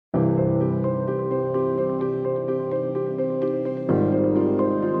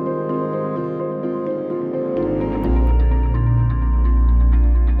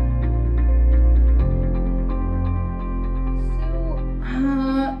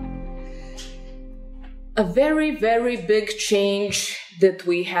A very, very big change that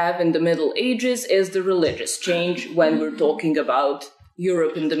we have in the Middle Ages is the religious change when we're talking about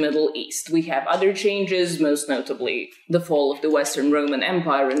Europe and the Middle East. We have other changes, most notably the fall of the Western Roman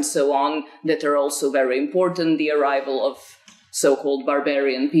Empire and so on, that are also very important, the arrival of so-called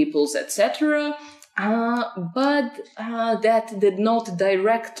barbarian peoples, etc. But that did not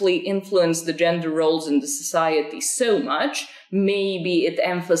directly influence the gender roles in the society so much. Maybe it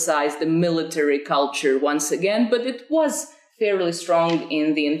emphasized the military culture once again, but it was fairly strong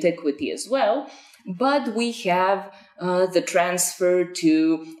in the antiquity as well. But we have the transfer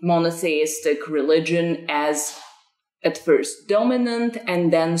to monotheistic religion as at first dominant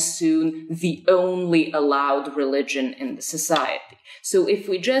and then soon the only allowed religion in the society. So if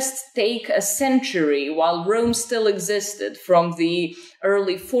we just take a century while Rome still existed, from the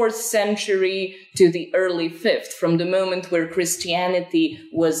early 4th century to the early 5th, from the moment where Christianity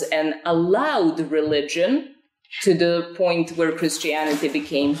was an allowed religion to the point where Christianity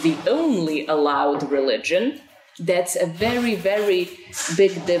became the only allowed religion, that's a very, very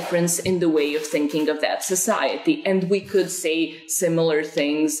big difference in the way of thinking of that society. And we could say similar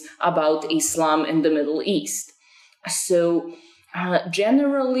things about Islam in the Middle East. So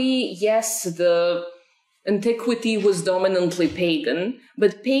generally, yes, the antiquity was dominantly pagan,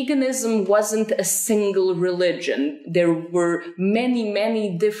 but paganism wasn't a single religion. There were many,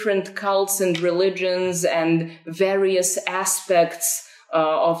 many different cults and religions and various aspects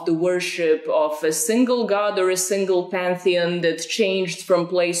of the worship of a single god or a single pantheon that changed from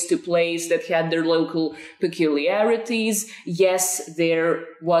place to place, that had their local peculiarities. Yes, there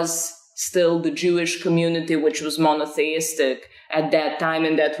was still the Jewish community, which was monotheistic at that time,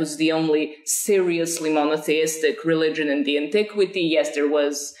 and that was the only seriously monotheistic religion in the antiquity. Yes, there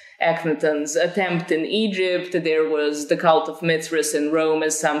was Akhenaten's attempt in Egypt. There was the cult of Mithras in Rome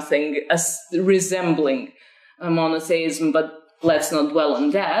as something resembling monotheism, but let's not dwell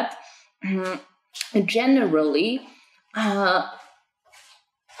on that. Generally,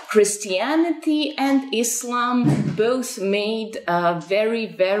 Christianity and Islam both made a very,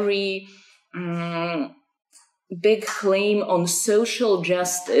 very big claim on social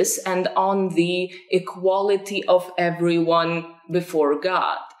justice and on the equality of everyone before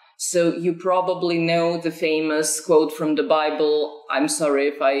God. So you probably know the famous quote from the Bible. I'm sorry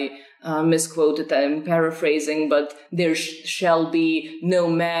if I misquoted, I'm paraphrasing, but there shall be no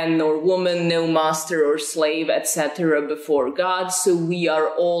man nor woman, no master or slave, etc. before God. So we are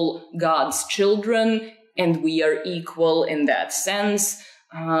all God's children and we are equal in that sense.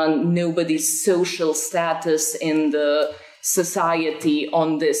 Nobody's social status in the society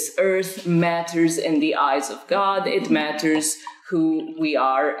on this earth matters in the eyes of God. It matters who we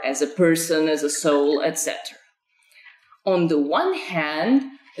are as a person, as a soul, etc. On the one hand,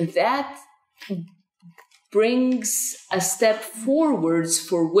 that brings a step forwards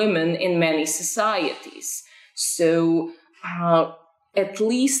for women in many societies. So, at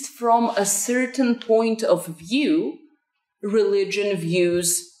least from a certain point of view, religion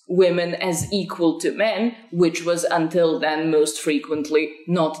views women as equal to men, which was until then most frequently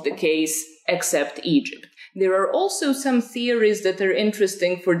not the case, except Egypt. There are also some theories that are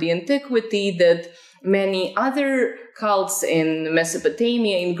interesting for the antiquity, that many other cults in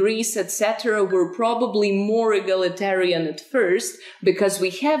Mesopotamia, in Greece, etc., were probably more egalitarian at first, because we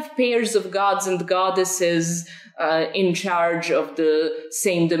have pairs of gods and goddesses in charge of the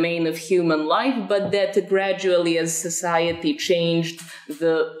same domain of human life, but that gradually, as society changed,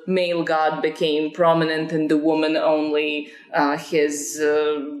 the male god became prominent and the woman only his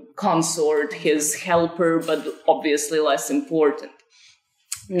consort, his helper, but obviously less important.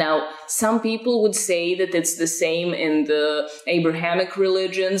 Now, some people would say that it's the same in the Abrahamic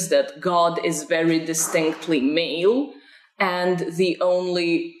religions, that God is very distinctly male, and the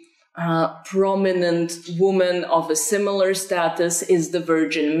only prominent woman of a similar status is the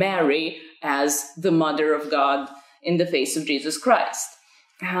Virgin Mary as the Mother of God in the face of Jesus Christ.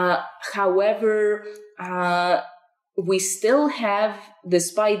 However, we still have,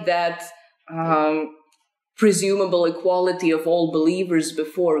 despite that presumable equality of all believers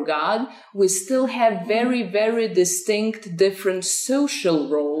before God, we still have very, very distinct different social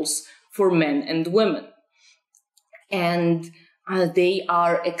roles for men and women. And they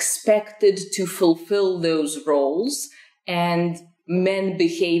are expected to fulfill those roles, and men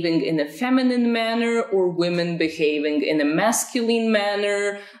behaving in a feminine manner or women behaving in a masculine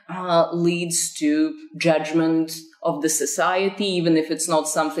manner leads to judgment of the society. Even if it's not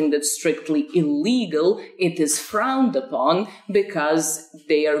something that's strictly illegal, it is frowned upon because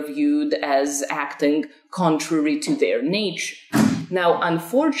they are viewed as acting contrary to their nature. Now,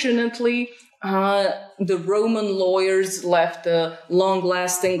 unfortunately, the Roman lawyers left a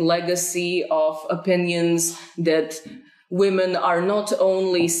long-lasting legacy of opinions that women are not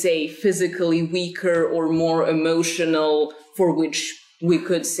only, say, physically weaker or more emotional, for which we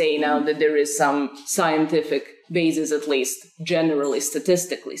could say now that there is some scientific basis, at least generally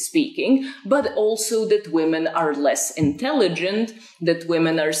statistically speaking, but also that women are less intelligent, that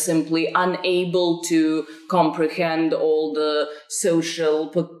women are simply unable to comprehend all the social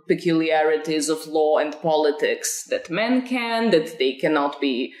peculiarities of law and politics that men can, that they cannot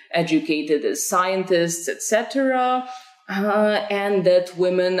be educated as scientists, etc., and that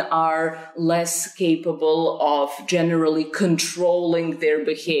women are less capable of generally controlling their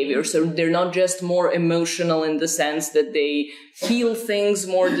behavior. So they're not just more emotional in the sense that they feel things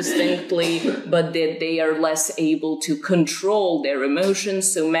more distinctly, but that they are less able to control their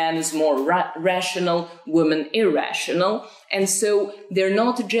emotions. So man is more rational, woman irrational. And so they're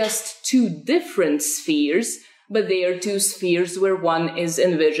not just two different spheres, but they are two spheres where one is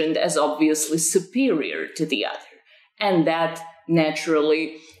envisioned as obviously superior to the other. And that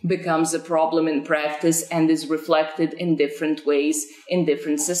naturally becomes a problem in practice and is reflected in different ways in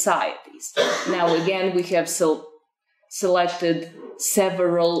different societies. Now, again, we have selected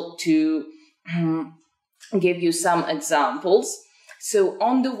several to give you some examples. So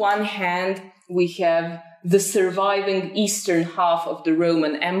on the one hand, we have the surviving eastern half of the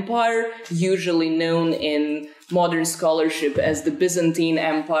Roman Empire, usually known in modern scholarship as the Byzantine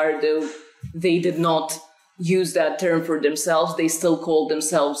Empire, though they did not use that term for themselves. They still called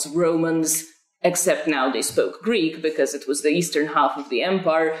themselves Romans, except now they spoke Greek because it was the eastern half of the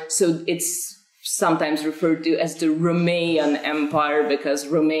empire. So it's sometimes referred to as the Romaian Empire because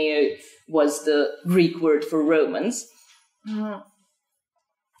Romea was the Greek word for Romans.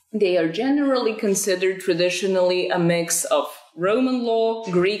 They are generally considered traditionally a mix of Roman law,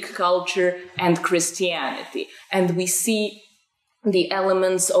 Greek culture, and Christianity. And we see the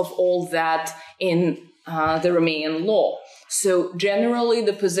elements of all that in the Romanian law. So generally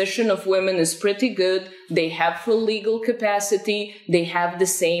the position of women is pretty good. They have full legal capacity. They have the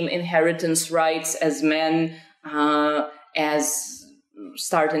same inheritance rights as men, as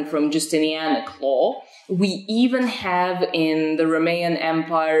starting from Justinianic law. We even have in the Romanian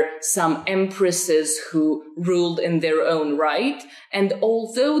Empire some empresses who ruled in their own right. And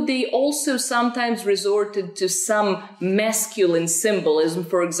although they also sometimes resorted to some masculine symbolism,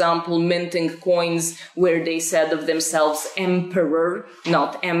 for example, minting coins where they said of themselves emperor,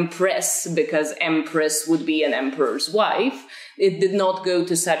 not empress, because empress would be an emperor's wife, it did not go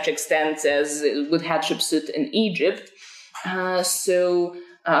to such extent as with Hatshepsut in Egypt.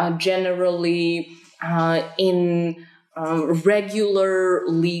 Generally, in regular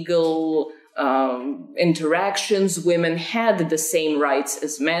legal interactions, women had the same rights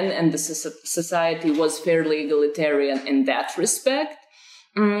as men, and the society was fairly egalitarian in that respect.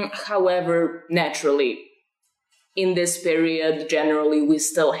 However, naturally, in this period, generally, we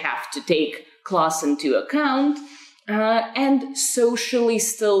still have to take class into account. And socially,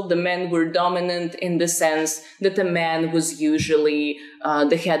 still, the men were dominant in the sense that the man was usually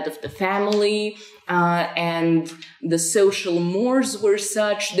the head of the family, and the social mores were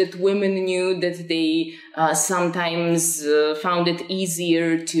such that women knew that they sometimes found it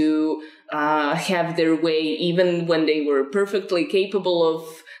easier to have their way, even when they were perfectly capable of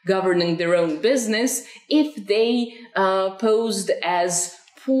governing their own business, if they posed as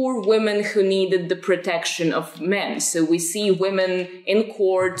poor women who needed the protection of men. So we see women in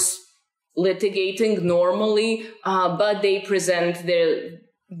courts litigating normally, but they present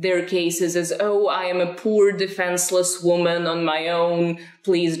their cases as, oh, I am a poor, defenseless woman on my own.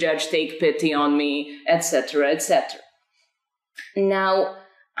 Please, judge, take pity on me, etc., etc. Now,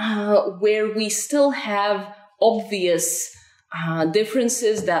 where we still have obvious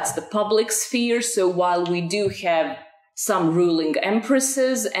differences, that's the public sphere. So while we do have some ruling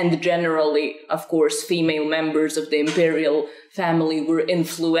empresses, and generally, of course, female members of the imperial family were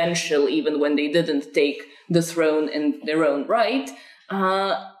influential even when they didn't take the throne in their own right,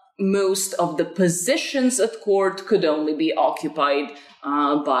 most of the positions at court could only be occupied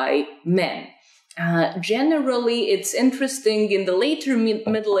by men. Generally, it's interesting in the later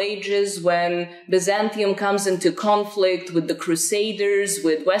Middle Ages when Byzantium comes into conflict with the Crusaders,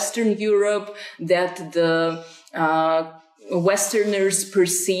 with Western Europe, that the Westerners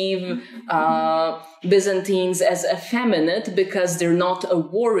perceive Byzantines as effeminate because they're not a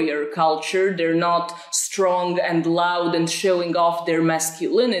warrior culture. They're not strong and loud and showing off their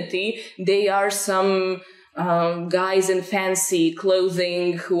masculinity. They are some guys in fancy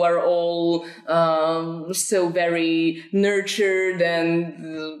clothing who are all so very nurtured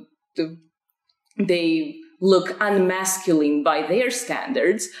and they look unmasculine by their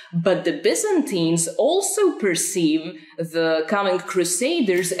standards, but the Byzantines also perceive the coming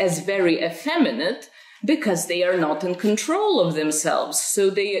crusaders as very effeminate because they are not in control of themselves. So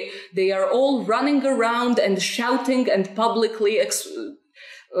they are all running around and shouting and publicly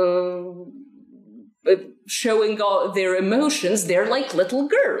showing all their emotions. They're like little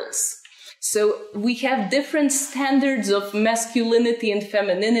girls. So we have different standards of masculinity and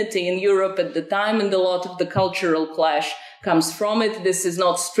femininity in Europe at the time, and a lot of the cultural clash comes from it. This is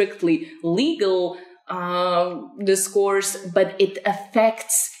not strictly legal discourse, but it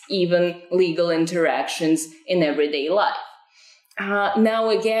affects even legal interactions in everyday life. Now,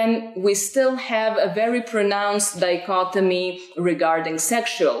 again, we still have a very pronounced dichotomy regarding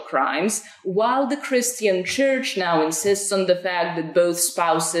sexual crimes, while the Christian Church now insists on the fact that both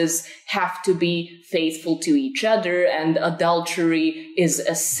spouses have to be faithful to each other, and adultery is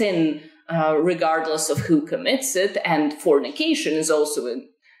a sin regardless of who commits it, and fornication is also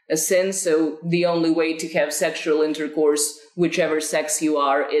a sin. So the only way to have sexual intercourse, whichever sex you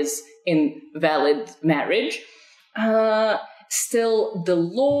are, is in valid marriage. Still, the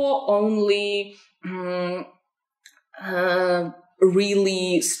law only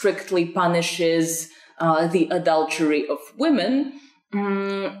really strictly punishes the adultery of women,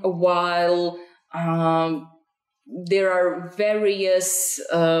 while there are various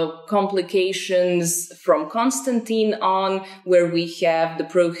complications from Constantine on, where we have the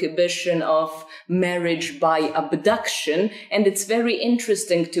prohibition of marriage by abduction. And it's very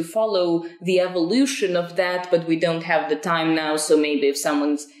interesting to follow the evolution of that, but we don't have the time now, so maybe if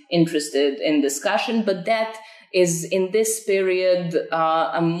someone's interested in discussion. But that is, in this period,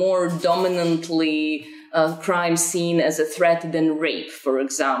 a more dominantly crime seen as a threat than rape, for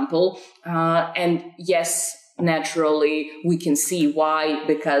example. And yes, naturally, we can see why,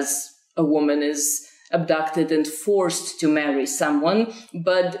 because a woman is abducted and forced to marry someone,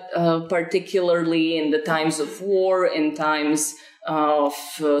 but particularly in the times of war, in times of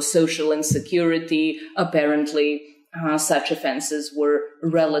social insecurity, apparently such offenses were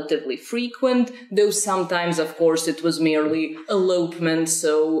relatively frequent, though sometimes, of course, it was merely elopement,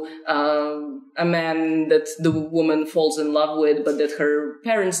 so a man that the woman falls in love with, but that her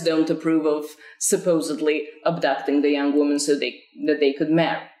parents don't approve of, supposedly abducting the young woman so that they could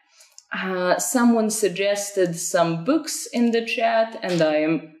marry. Someone suggested some books in the chat, and I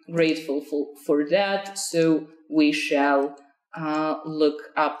am grateful for that, so we shall look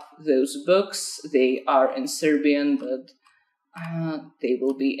up those books. They are in Serbian, but they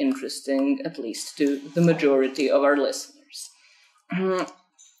will be interesting, at least to the majority of our listeners.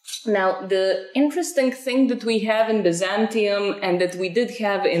 Now, the interesting thing that we have in Byzantium, and that we did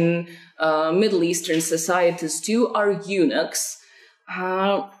have in Middle Eastern societies too, are eunuchs.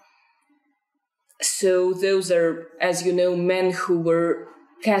 So those are, as you know, men who were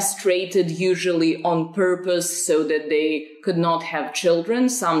castrated usually on purpose so that they could not have children.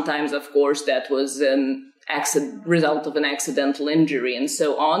 Sometimes, of course, that was an result of an accidental injury and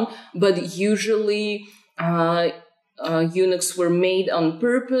so on. But usually eunuchs were made on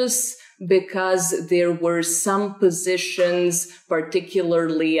purpose because there were some positions,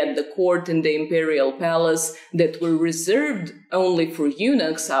 particularly at the court in the imperial palace, that were reserved only for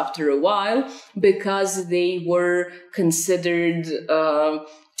eunuchs after a while, because they were considered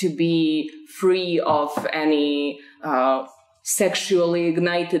to be free of any sexually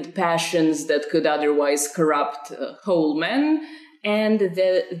ignited passions that could otherwise corrupt whole men. And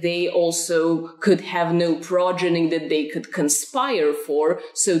that they also could have no progeny that they could conspire for,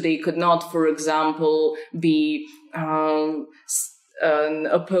 so they could not, for example, be an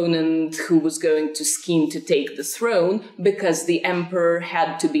opponent who was going to scheme to take the throne, because the emperor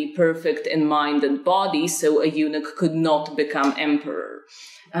had to be perfect in mind and body, so a eunuch could not become emperor.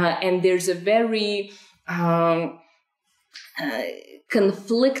 And there's a very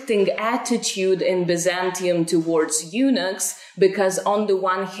conflicting attitude in Byzantium towards eunuchs, because on the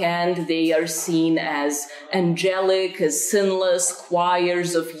one hand, they are seen as angelic, as sinless.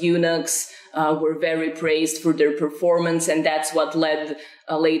 Choirs of eunuchs were very praised for their performance, and that's what led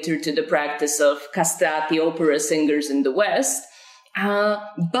later to the practice of castrati opera singers in the West.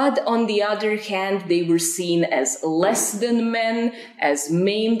 But on the other hand, they were seen as less than men, as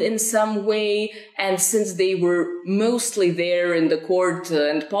maimed in some way, and since they were mostly there in the court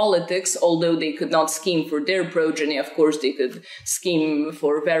and politics, although they could not scheme for their progeny, of course they could scheme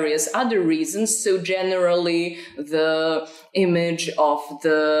for various other reasons, so generally the image of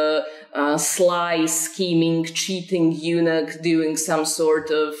the sly, scheming, cheating eunuch doing some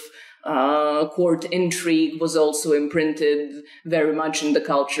sort of court intrigue was also imprinted very much in the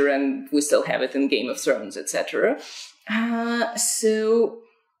culture, and we still have it in Game of Thrones, etc.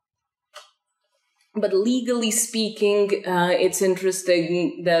 But legally speaking, it's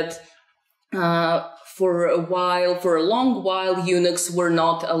interesting that for a long while, eunuchs were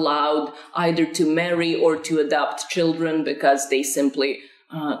not allowed either to marry or to adopt children because they simply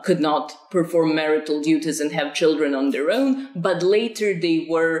could not perform marital duties and have children on their own, but later they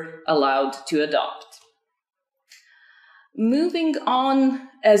were allowed to adopt. Moving on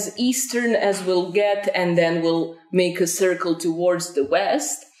as eastern as we'll get, and then we'll make a circle towards the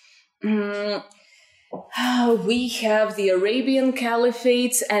west. We have the Arabian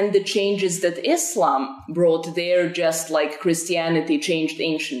caliphates and the changes that Islam brought there, just like Christianity changed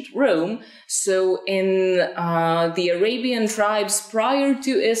ancient Rome. So in the Arabian tribes prior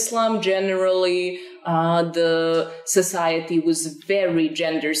to Islam, generally, the society was very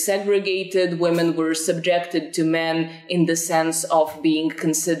gender segregated. Women were subjected to men in the sense of being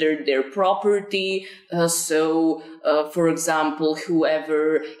considered their property. For example,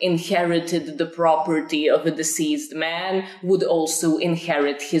 whoever inherited the property of a deceased man would also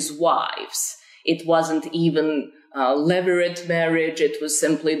inherit his wives. It wasn't even levirate marriage. It was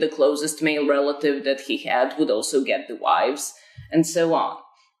simply the closest male relative that he had would also get the wives, and so on.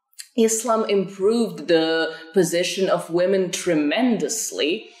 Islam improved the position of women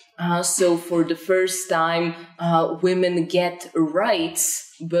tremendously. So for the first time, women get rights,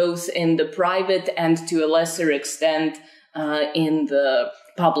 both in the private and to a lesser extent in the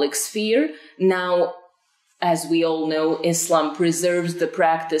public sphere. Now, as we all know, Islam preserves the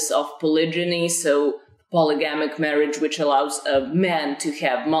practice of polygyny, so polygamic marriage, which allows a man to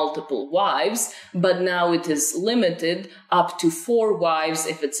have multiple wives, but now it is limited up to 4 wives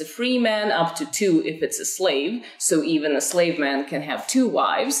if it's a free man, up to 2 if it's a slave. So even a slave man can have 2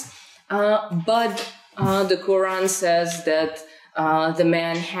 wives. But the Quran says that the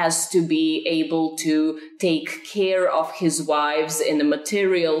man has to be able to take care of his wives in a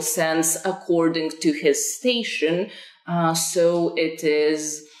material sense according to his station. So it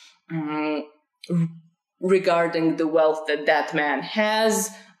is regarding the wealth that that man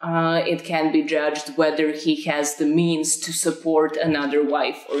has, it can be judged whether he has the means to support another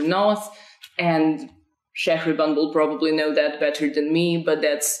wife or not. And Shahriban will probably know that better than me, but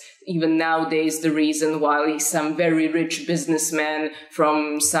that's even nowadays the reason why some very rich businessmen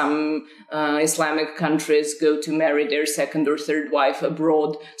from some Islamic countries go to marry their 2nd or 3rd wife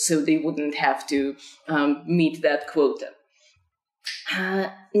abroad, so they wouldn't have to meet that quota.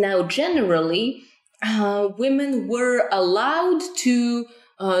 Now, generally, women were allowed to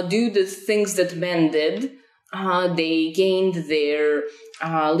do the things that men did. They gained their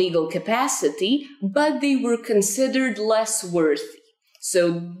legal capacity, but they were considered less worthy.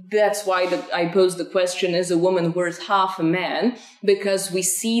 So that's why I posed the question, is a woman worth half a man? Because we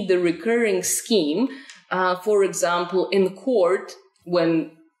see the recurring scheme, for example, in court,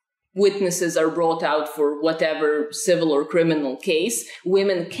 when witnesses are brought out for whatever civil or criminal case,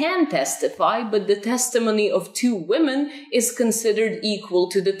 women can testify, but the testimony of 2 women is considered equal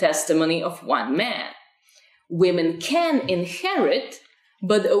to the testimony of 1 man. Women can inherit,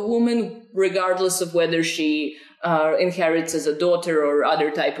 but a woman, regardless of whether she inherits as a daughter or other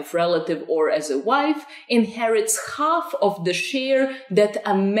type of relative or as a wife, inherits half of the share that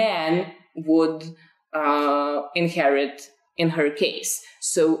a man would inherit in her case.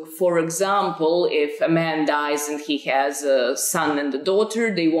 So, for example, if a man dies and he has a son and a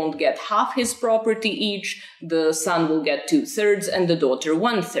daughter, they won't get half his property each. The son will get 2/3 and the daughter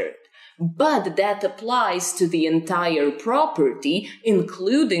 1/3. But that applies to the entire property,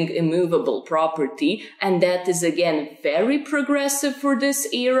 including immovable property, and that is again very progressive for this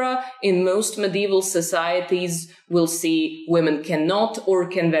era. In most medieval societies, we'll see women cannot or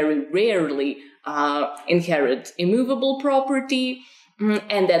can very rarely inherit immovable property,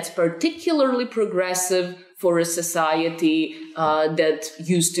 and that's particularly progressive for a society that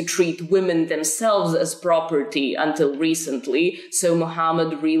used to treat women themselves as property until recently. So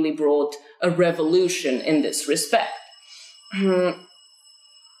Muhammad really brought a revolution in this respect.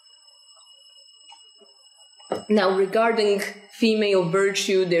 Now, regarding female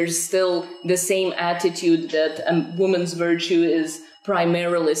virtue, there's still the same attitude that a woman's virtue is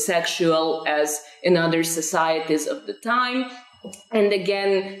primarily sexual as in other societies of the time. And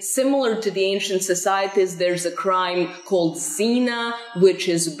again, similar to the ancient societies, there's a crime called zina, which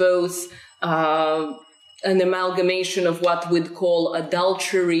is both an amalgamation of what we'd call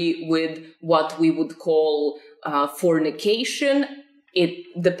adultery with what we would call fornication.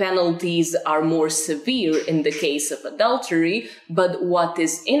 the penalties are more severe in the case of adultery. But what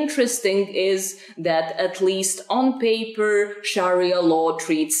is interesting is that at least on paper, Sharia law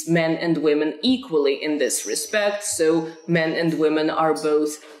treats men and women equally in this respect. So men and women are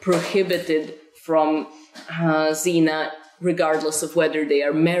both prohibited from zina, regardless of whether they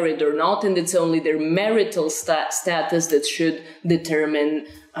are married or not. And it's only their marital status that should determine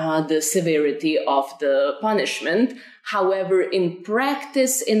the severity of the punishment. However, in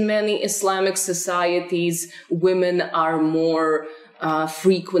practice, in many Islamic societies, women are more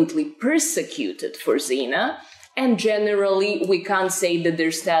frequently persecuted for zina. And generally, we can't say that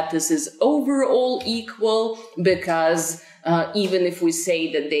their status is overall equal, because even if we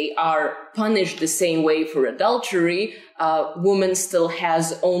say that they are punished the same way for adultery, a woman still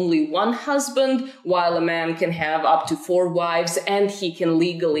has only one husband, while a man can have up to 4 wives, and he can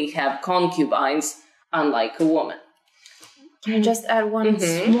legally have concubines, unlike a woman. Can I just add one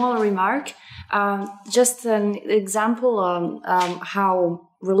small remark? Just an example on how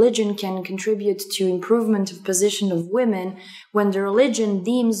religion can contribute to improvement of position of women when the religion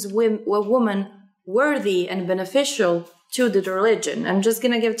deems a woman worthy and beneficial to the religion. I'm just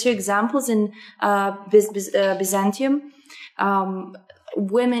going to give 2 examples. In Byzantium,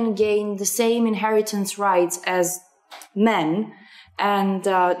 women gained the same inheritance rights as men. And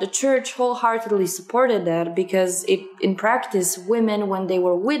the church wholeheartedly supported that, because in practice, women, when they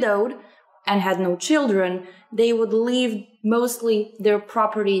were widowed and had no children, they would leave mostly their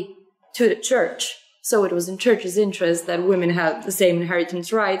property to the church. So it was in church's interest that women had the same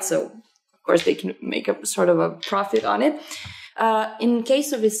inheritance rights. So, of course, they can make a sort of a profit on it. In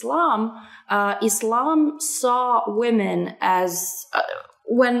case of Islam, Islam saw women as,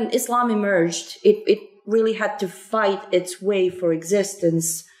 when Islam emerged, it really had to fight its way for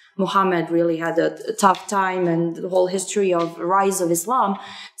existence. Muhammad really had a tough time, and the whole history of the rise of Islam.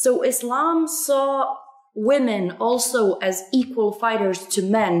 So Islam saw women also as equal fighters to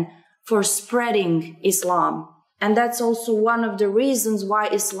men for spreading Islam. And that's also one of the reasons why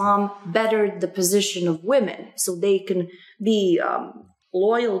Islam bettered the position of women. So they can be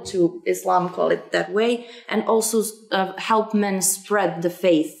loyal to Islam, call it that way, and also help men spread the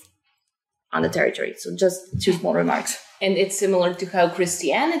faith on the territory. So just 2 small remarks. And it's similar to how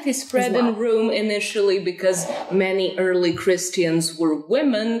Christianity spread in Rome initially, because many early Christians were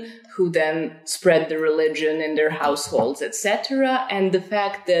women who then spread the religion in their households, etc. And the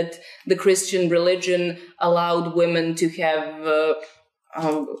fact that the Christian religion allowed women to have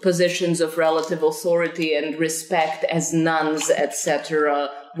positions of relative authority and respect as nuns, etc.,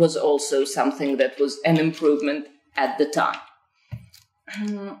 was also something that was an improvement at the time.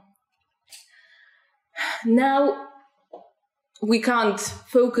 Now, we can't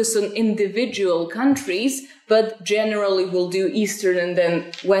focus on individual countries, but generally we'll do Eastern and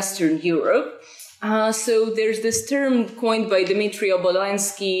then Western Europe. So there's this term coined by Dmitry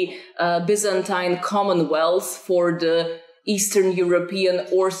Obolansky, Byzantine Commonwealth, for the Eastern European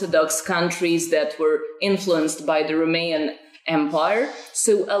Orthodox countries that were influenced by the Romanian Empire.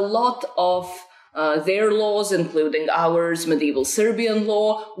 So a lot of their laws, including ours, medieval Serbian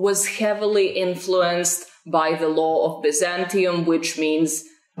law, was heavily influenced by the law of Byzantium, which means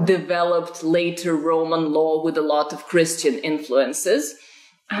developed later Roman law with a lot of Christian influences.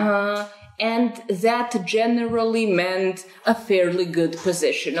 And that generally meant a fairly good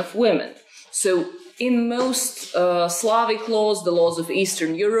position of women. So in most Slavic laws, the laws of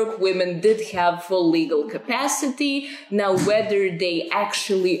Eastern Europe, women did have full legal capacity. Now, whether they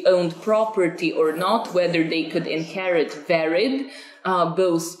actually owned property or not, whether they could inherit, varied,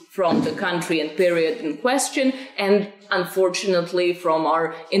 both from the country and period in question, and unfortunately from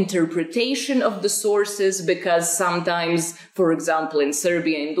our interpretation of the sources, because sometimes, for example, in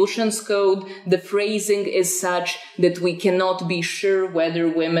Serbia, in Dušan's code, the phrasing is such that we cannot be sure whether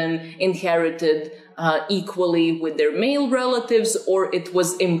women inherited equally with their male relatives, or it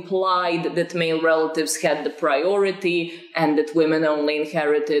was implied that male relatives had the priority and that women only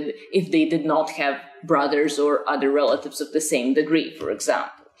inherited if they did not have brothers or other relatives of the same degree, for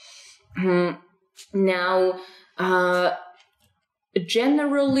example. Now,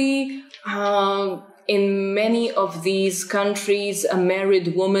 generally, in many of these countries, a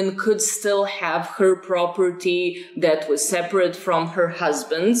married woman could still have her property that was separate from her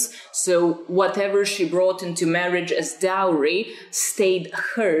husband's. So whatever she brought into marriage as dowry stayed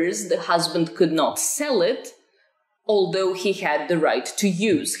hers. The husband could not sell it, although he had the right to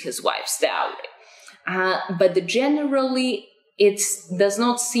use his wife's dowry. But generally, it does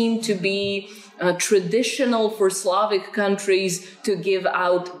not seem to be traditional for Slavic countries to give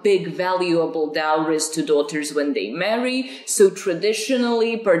out big valuable dowries to daughters when they marry. So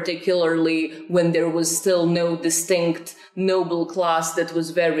traditionally, particularly when there was still no distinct noble class that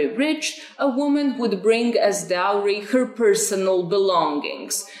was very rich, a woman would bring as dowry her personal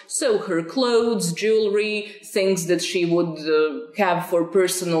belongings. So her clothes, jewelry, things that she would have for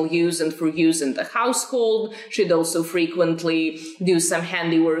personal use and for use in the household. She'd also frequently do some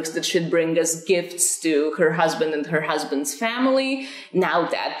handiworks that she'd bring as gifts to her husband and her husband's family. Now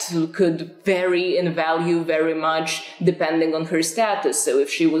that could vary in value very much depending on her status. So if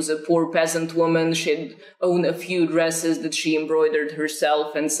she was a poor peasant woman, she'd own a few dresses that she embroidered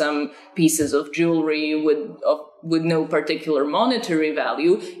herself and some pieces of jewelry with no particular monetary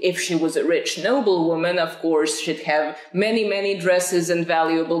value. If she was a rich noble woman, of course, she'd have many, many dresses and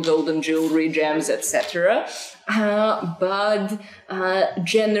valuable golden jewelry, gems, etc. But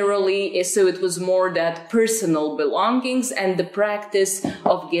generally, so it was more that personal belongings, and the practice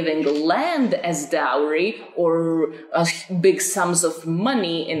of giving land as dowry or big sums of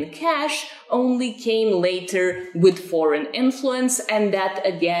money in cash only came later with foreign influence, and that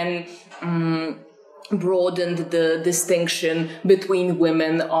again broadened the distinction between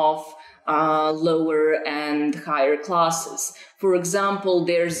women of lower and higher classes. For example,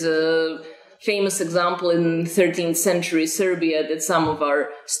 there's a famous example in 13th century Serbia that some of our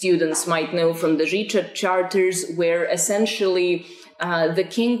students might know from the Žiča charters, where essentially the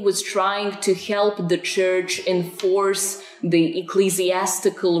king was trying to help the church enforce the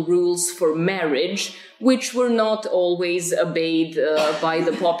ecclesiastical rules for marriage, which were not always obeyed by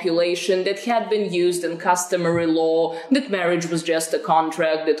the population, that had been used in customary law, that marriage was just a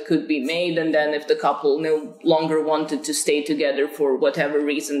contract that could be made, and then if the couple no longer wanted to stay together for whatever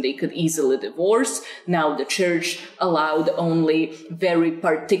reason, they could easily divorce. Now the church allowed only very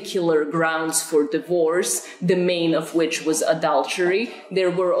particular grounds for divorce, the main of which was adultery.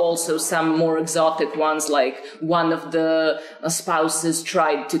 There were also some more exotic ones, like one of the spouses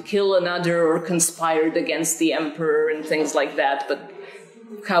tried to kill another or conspired against the emperor and things like that, but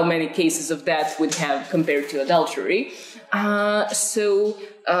how many cases of that would have compared to adultery? So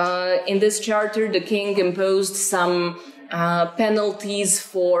in this charter, the king imposed some penalties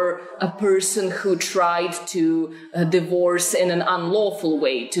for a person who tried to divorce in an unlawful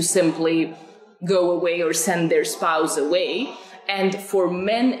way, to simply go away or send their spouse away. And for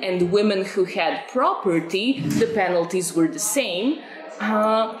men and women who had property, the penalties were the same.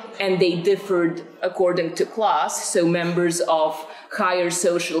 And they differed according to class. So members of higher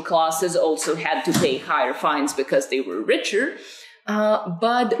social classes also had to pay higher fines because they were richer.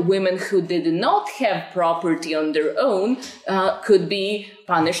 But women who did not have property on their own could be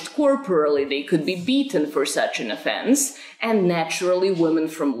punished corporally. They could be beaten for such an offense. And naturally, women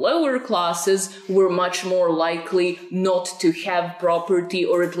from lower classes were much more likely not to have property,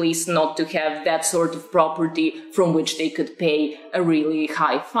 or at least not to have that sort of property from which they could pay a really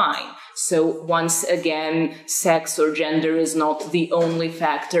high fine. So once again, sex or gender is not the only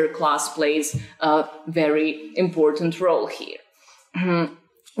factor. Class plays a very important role here.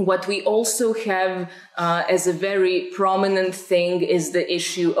 What we also have as a very prominent thing is the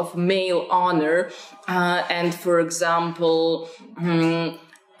issue of male honor. And for example,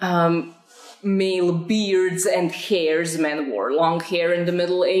 male beards and hairs. Men wore long hair in the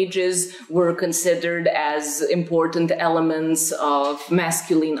Middle Ages, were considered as important elements of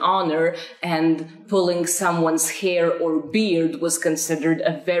masculine honor, and pulling someone's hair or beard was considered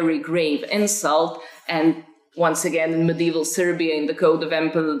a very grave insult. And once again, in medieval Serbia, in the Code of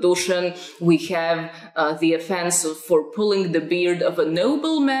Emperor Dušan, we have the offense for pulling the beard of a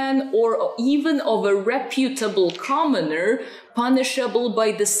nobleman or even of a reputable commoner, punishable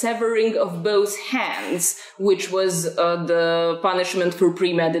by the severing of both hands, which was the punishment for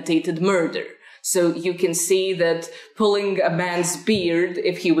premeditated murder. So you can see that pulling a man's beard,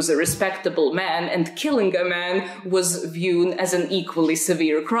 if he was a respectable man, and killing a man was viewed as an equally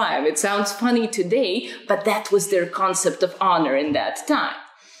severe crime. It sounds funny today, but that was their concept of honor in that time.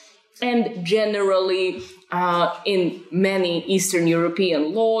 And generally, in many Eastern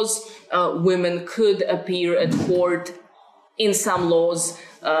European laws, women could appear at court. In some laws,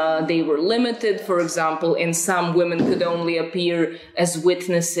 they were limited. For example, in some, women could only appear as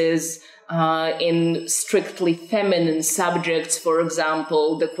witnesses in strictly feminine subjects, for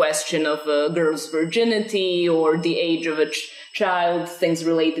example, the question of a girl's virginity or the age of a child, things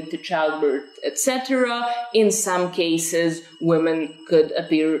related to childbirth, etc. In some cases, women could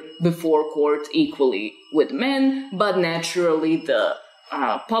appear before court equally with men, but naturally the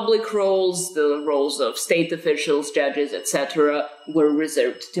public roles, the roles of state officials, judges, etc., were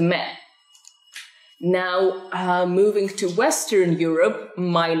reserved to men. Now, moving to Western Europe,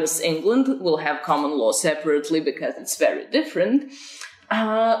 minus England, we'll have common law separately because it's very different.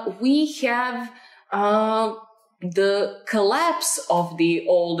 We have the collapse of the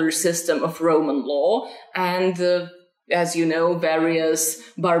older system of Roman law, and as you know, various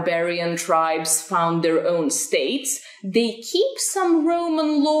barbarian tribes found their own states. They keep some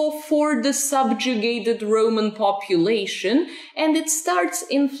Roman law for the subjugated Roman population, and it starts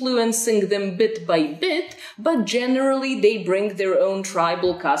influencing them bit by bit, but generally they bring their own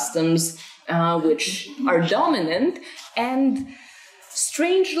tribal customs, which are dominant, and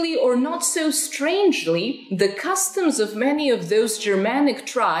strangely or not so strangely, the customs of many of those Germanic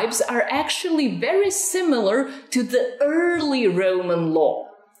tribes are actually very similar to the early Roman law,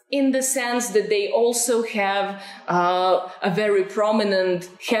 in the sense that they also have a very prominent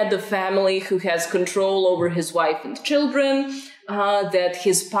head of family who has control over his wife and children, that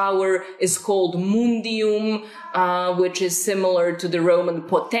his power is called mundium, which is similar to the Roman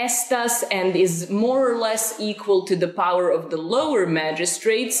potestas and is more or less equal to the power of the lower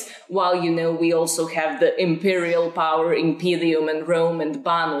magistrates, while, you know, we also have the imperial power, imperium in Rome, and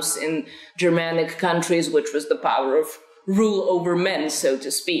banus in Germanic countries, which was the power of rule over men, so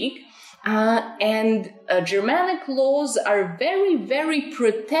to speak. And Germanic laws are very, very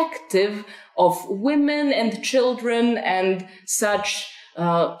protective of women and children and such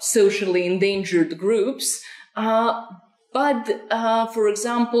socially endangered groups. But for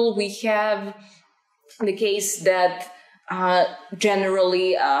example, we have the case that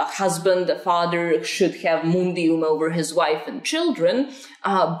generally a husband, a father, should have mundium over his wife and children.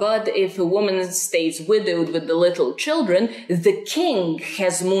 But if a woman stays widowed with the little children, the king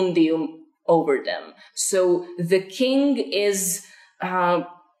has mundium over them. So the king is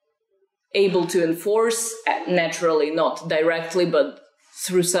able to enforce, naturally not directly, but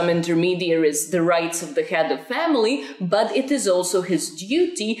through some intermediaries, the rights of the head of family, but it is also his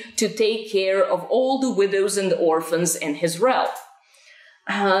duty to take care of all the widows and orphans in his realm.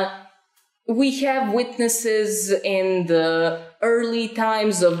 We have witnesses in the early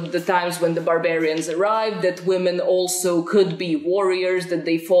times of the times when the barbarians arrived that women also could be warriors, that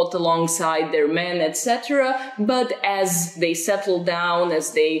they fought alongside their men, etc. But as they settle down,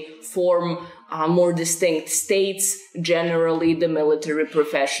 as they form more distinct states, generally the military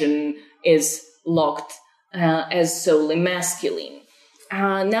profession is locked as solely masculine.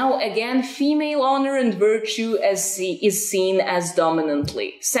 Now again, female honor and virtue is seen as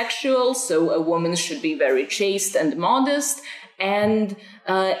dominantly sexual, so a woman should be very chaste and modest, and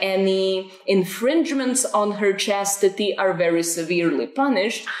any infringements on her chastity are very severely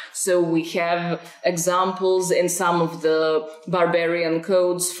punished. So we have examples in some of the barbarian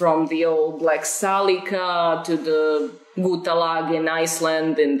codes, from the old Lex Salica to the Gutalag in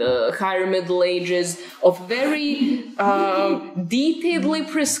Iceland in the higher Middle Ages, of very detailedly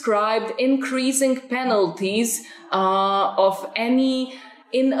prescribed increasing penalties of any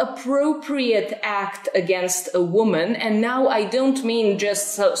inappropriate act against a woman. And now I don't mean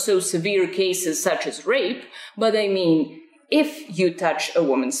just so severe cases such as rape, but I mean if you touch a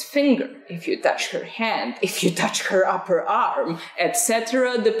woman's finger, if you touch her hand, if you touch her upper arm,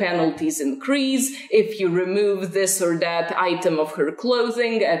 etc., the penalties increase. If you remove this or that item of her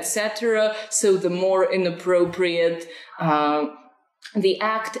clothing, etc., so the more inappropriate the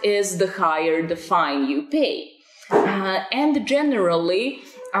act is, the higher the fine you pay. And generally,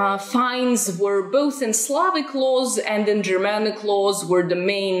 fines were both in Slavic laws and in Germanic laws were the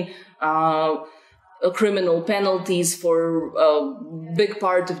main criminal penalties for a big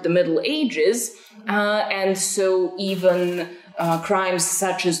part of the Middle Ages. And so even crimes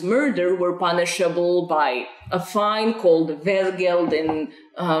such as murder were punishable by a fine called Wehrgeld in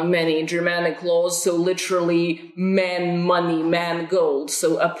many Germanic laws. So literally man money, man gold.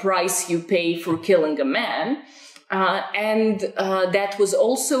 So a price you pay for killing a man. And that was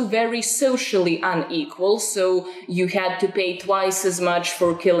also very socially unequal. So you had to pay twice as much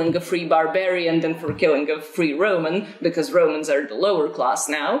for killing a free barbarian than for killing a free Roman, because Romans are the lower class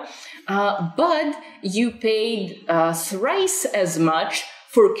now. But you paid thrice as much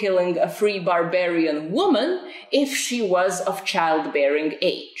for killing a free barbarian woman if she was of childbearing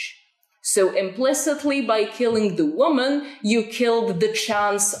age. So implicitly, by killing the woman, you killed the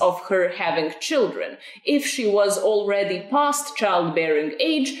chance of her having children. If she was already past childbearing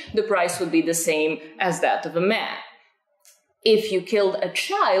age, the price would be the same as that of a man. If you killed a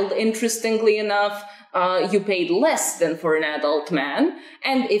child, interestingly enough, you paid less than for an adult man.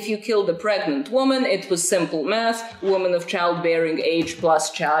 And if you killed a pregnant woman, it was simple math. Woman of childbearing age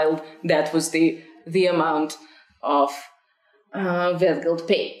plus child, that was the amount of Wehrgeld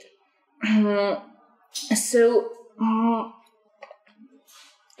paid. So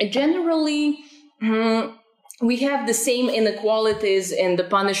generally, we have the same inequalities in the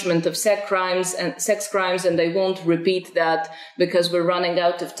punishment of sex crimes, and I won't repeat that because we're running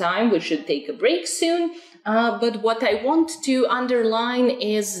out of time. We should take a break soon. But what I want to underline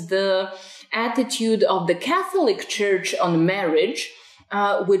is the attitude of the Catholic Church on marriage,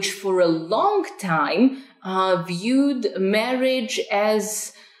 which for a long time viewed marriage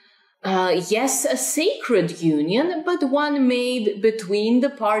as yes, a sacred union, but one made between the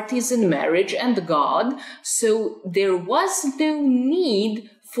parties in marriage and God. So there was no need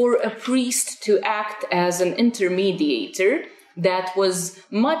for a priest to act as an intermediator. That was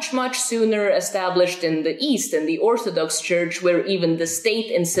much, much sooner established in the East, in the Orthodox Church, where even the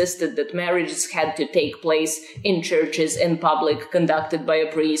state insisted that marriages had to take place in churches, in public, conducted by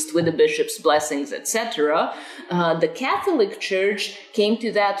a priest with the bishop's blessings, etc. The Catholic Church came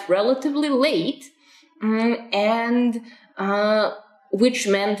to that relatively late, and which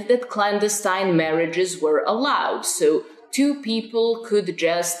meant that clandestine marriages were allowed. So two people could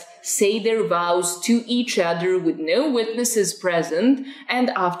just say their vows to each other with no witnesses present, and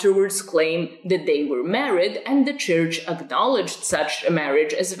afterwards claim that they were married, and the church acknowledged such a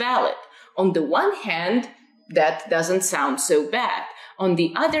marriage as valid. On the one hand, that doesn't sound so bad. On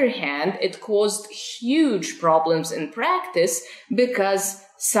the other hand, it caused huge problems in practice because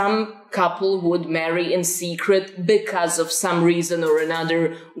some couple would marry in secret because of some reason or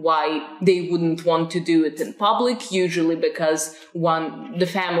another why they wouldn't want to do it in public, usually because the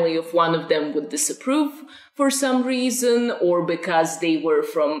family of one of them would disapprove for some reason, or because they were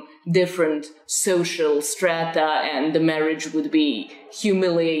from different social strata and the marriage would be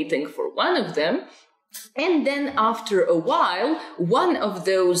humiliating for one of them. And then after a while, one of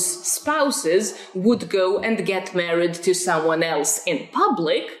those spouses would go and get married to someone else in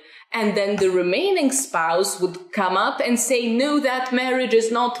public, and then the remaining spouse would come up and say, no, that marriage is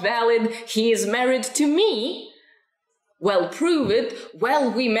not valid, he is married to me. Well, prove it.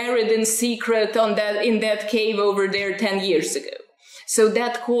 Well, we married in secret in that cave over there 10 years ago. So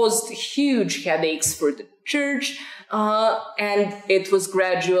that caused huge headaches for the church, and it was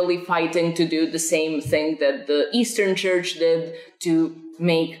gradually fighting to do the same thing that the Eastern Church did, to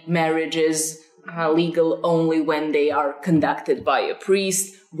make marriages legal only when they are conducted by a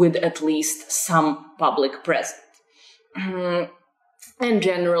priest with at least some public presence. And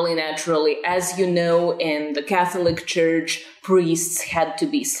generally, naturally, as you know, in the Catholic Church, priests had to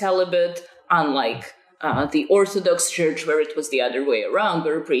be celibate, unlike the Orthodox Church, where it was the other way around,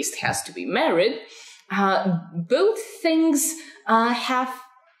 where a priest has to be married. Both things have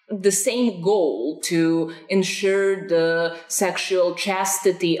the same goal, to ensure the sexual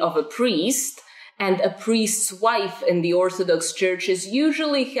chastity of a priest, and a priest's wife in the Orthodox Church is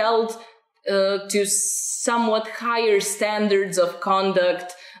usually held to somewhat higher standards of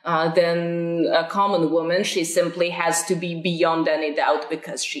conduct than a common woman. She simply has to be beyond any doubt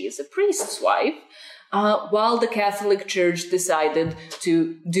because she is a priest's wife. While the Catholic Church decided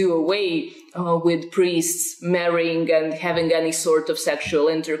to do away with priests marrying and having any sort of sexual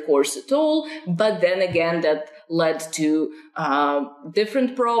intercourse at all. But then again, that led to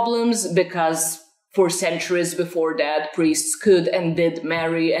different problems, because for centuries before that, priests could and did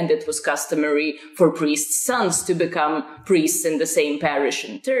marry, and it was customary for priests' sons to become priests in the same parish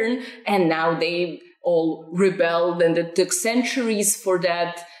in turn. And now they all rebelled, and it took centuries for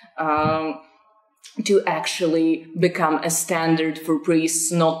that to actually become a standard for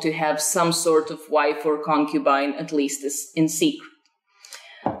priests not to have some sort of wife or concubine, at least in secret.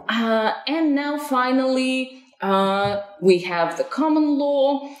 And now finally, we have the common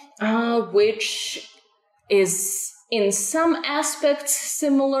law, which is in some aspects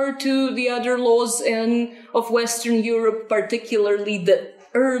similar to the other laws of Western Europe, particularly the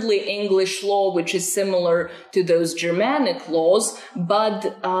early English law, which is similar to those Germanic laws,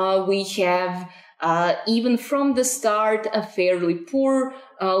 but we have even from the start a fairly poor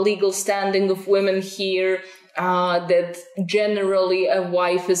legal standing of women here, that generally a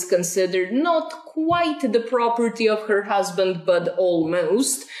wife is considered not quite the property of her husband, but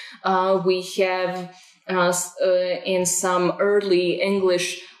almost. We have in some early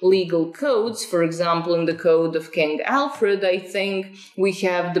English legal codes, for example, in the Code of King Alfred, I think, we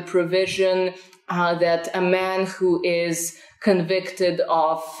have the provision that a man who is convicted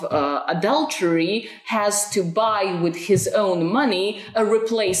of adultery has to buy with his own money a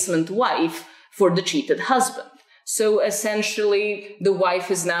replacement wife for the cheated husband. So essentially, the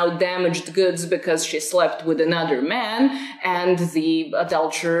wife is now damaged goods because she slept with another man, and the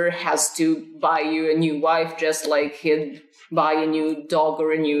adulterer has to buy you a new wife, just like he'd buy a new dog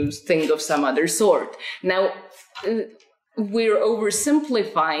or a new thing of some other sort. Now, we're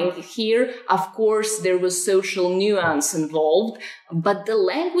oversimplifying here. Of course, there was social nuance involved, but the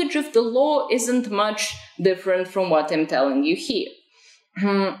language of the law isn't much different from what I'm telling you here.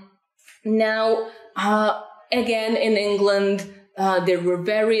 Now, again, in England, there were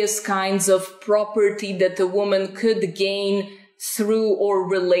various kinds of property that a woman could gain through or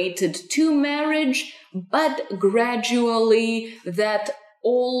related to marriage, but gradually that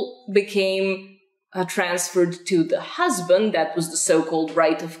all became transferred to the husband. That was the so-called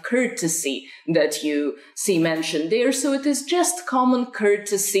right of courtesy that you see mentioned there. So it is just common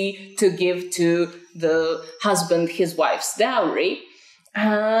courtesy to give to the husband his wife's dowry.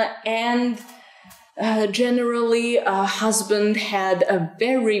 Generally, a husband had a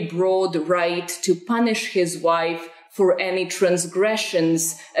very broad right to punish his wife for any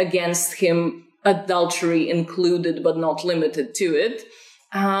transgressions against him, adultery included but not limited to it.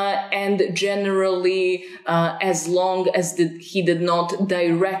 And generally, as long as he did not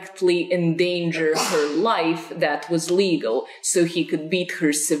directly endanger her life, that was legal. So he could beat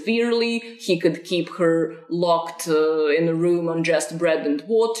her severely, he could keep her locked in a room on just bread and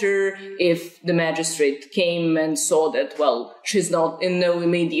water. If the magistrate came and saw that, well, she's not in no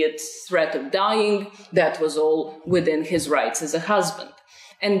immediate threat of dying, that was all within his rights as a husband.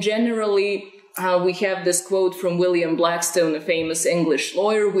 And generally, we have this quote from William Blackstone, a famous English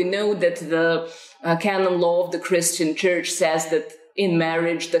lawyer. We know that the canon law of the Christian church says that in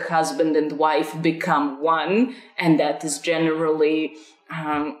marriage, the husband and wife become one, and that is generally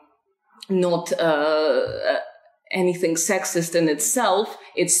not anything sexist in itself.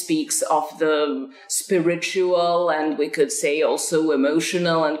 It speaks of the spiritual and we could say also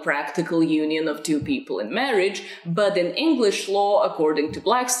emotional and practical union of two people in marriage. But in English law, according to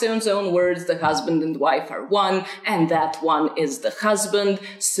Blackstone's own words, the husband and wife are one, and that one is the husband.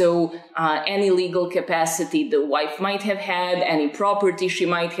 So any legal capacity the wife might have had, any property she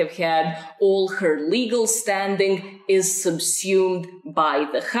might have had, all her legal standing is subsumed by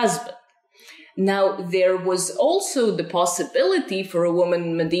the husband. Now, there was also the possibility for a woman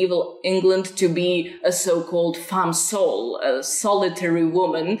in medieval England to be a so-called femme sole, a solitary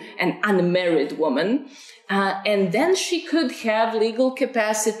woman, an unmarried woman. And then she could have legal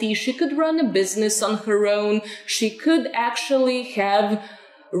capacity, she could run a business on her own, she could actually have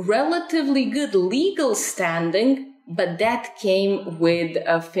relatively good legal standing, but that came with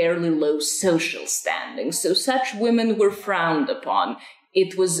a fairly low social standing. So such women were frowned upon.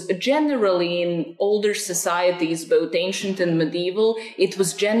 It was generally in older societies, both ancient and medieval, it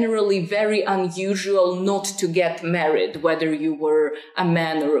was generally very unusual not to get married, whether you were a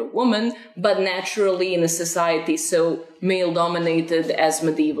man or a woman. But naturally, in a society so male-dominated as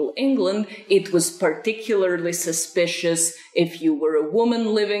medieval England, it was particularly suspicious if you were a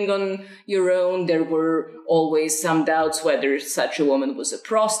woman living on your own. There were always some doubts whether such a woman was a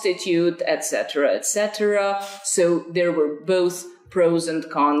prostitute, etc., etc. So there were both pros and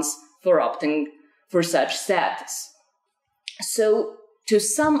cons for opting for such status. So to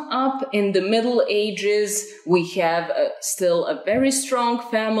sum up, in the Middle Ages, we have still a very strong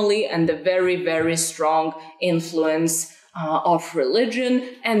family and a very, very strong influence of religion,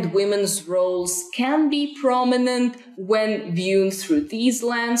 and women's roles can be prominent when viewed through these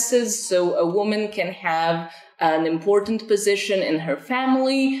lenses. So a woman can have an important position in her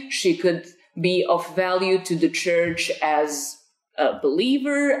family. She could be of value to the church as a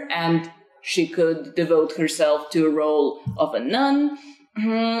believer, and she could devote herself to a role of a nun.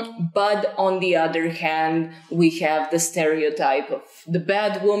 But on the other hand, we have the stereotype of the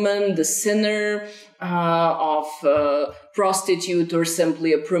bad woman, the sinner, of a prostitute or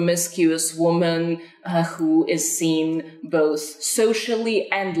simply a promiscuous woman who is seen both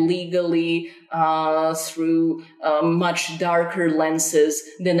socially and legally through much darker lenses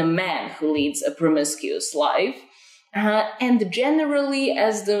than a man who leads a promiscuous life. And generally,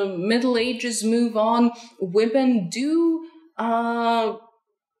 as the Middle Ages move on, women do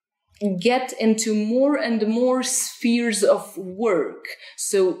get into more and more spheres of work.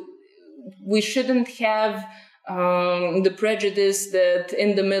 So we shouldn't have the prejudice that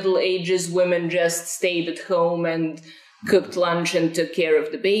in the Middle Ages women just stayed at home and cooked lunch and took care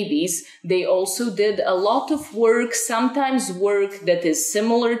of the babies. They also did a lot of work, sometimes work that is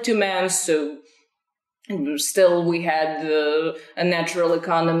similar to man's. So still, we had a natural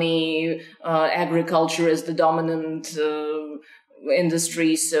economy, agriculture as the dominant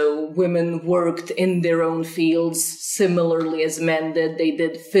industry, so women worked in their own fields similarly as men did. They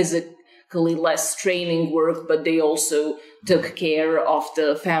did physically less training work, but they also took care of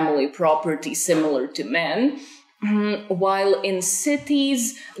the family property similar to men. while in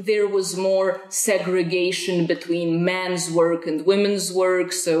cities there was more segregation between men's work and women's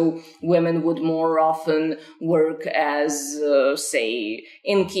work, so women would more often work as, say,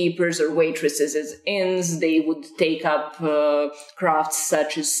 innkeepers or waitresses as inns. They would take up crafts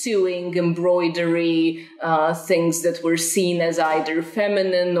such as sewing, embroidery, things that were seen as either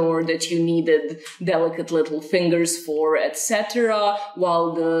feminine or that you needed delicate little fingers for, etc.,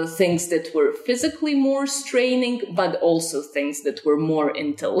 while the things that were physically more straining but also things that were more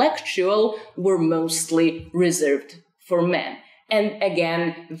intellectual were mostly reserved for men. And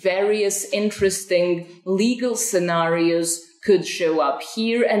again, various interesting legal scenarios could show up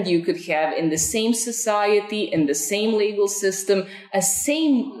here, and you could have in the same society, in the same legal system, a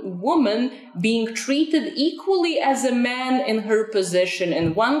same woman being treated equally as a man in her position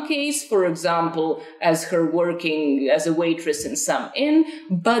in one case, for example, as her working as a waitress in some inn,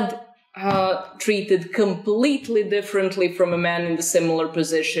 but treated completely differently from a man in the similar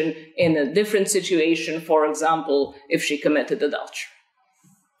position in a different situation, for example, if she committed adultery.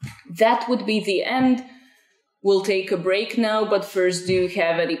 That would be the end. We'll take a break now, but first, do you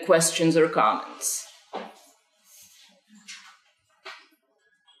have any questions or comments?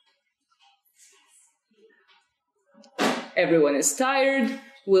 Everyone is tired.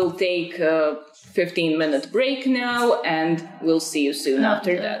 We'll take a 15-minute break now, and we'll see you soon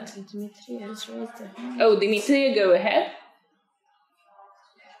after that. Oh, Dimitria, go ahead.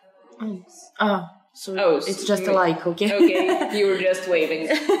 So it's just a like, okay? Okay, you were just waving.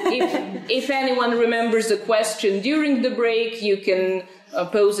 If anyone remembers a question during the break, you can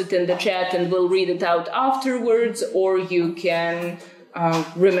pose it in the chat and we'll read it out afterwards, or you can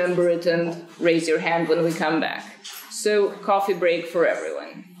remember it and raise your hand when we come back. So, coffee break for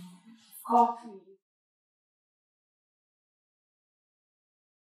everyone. Coffee.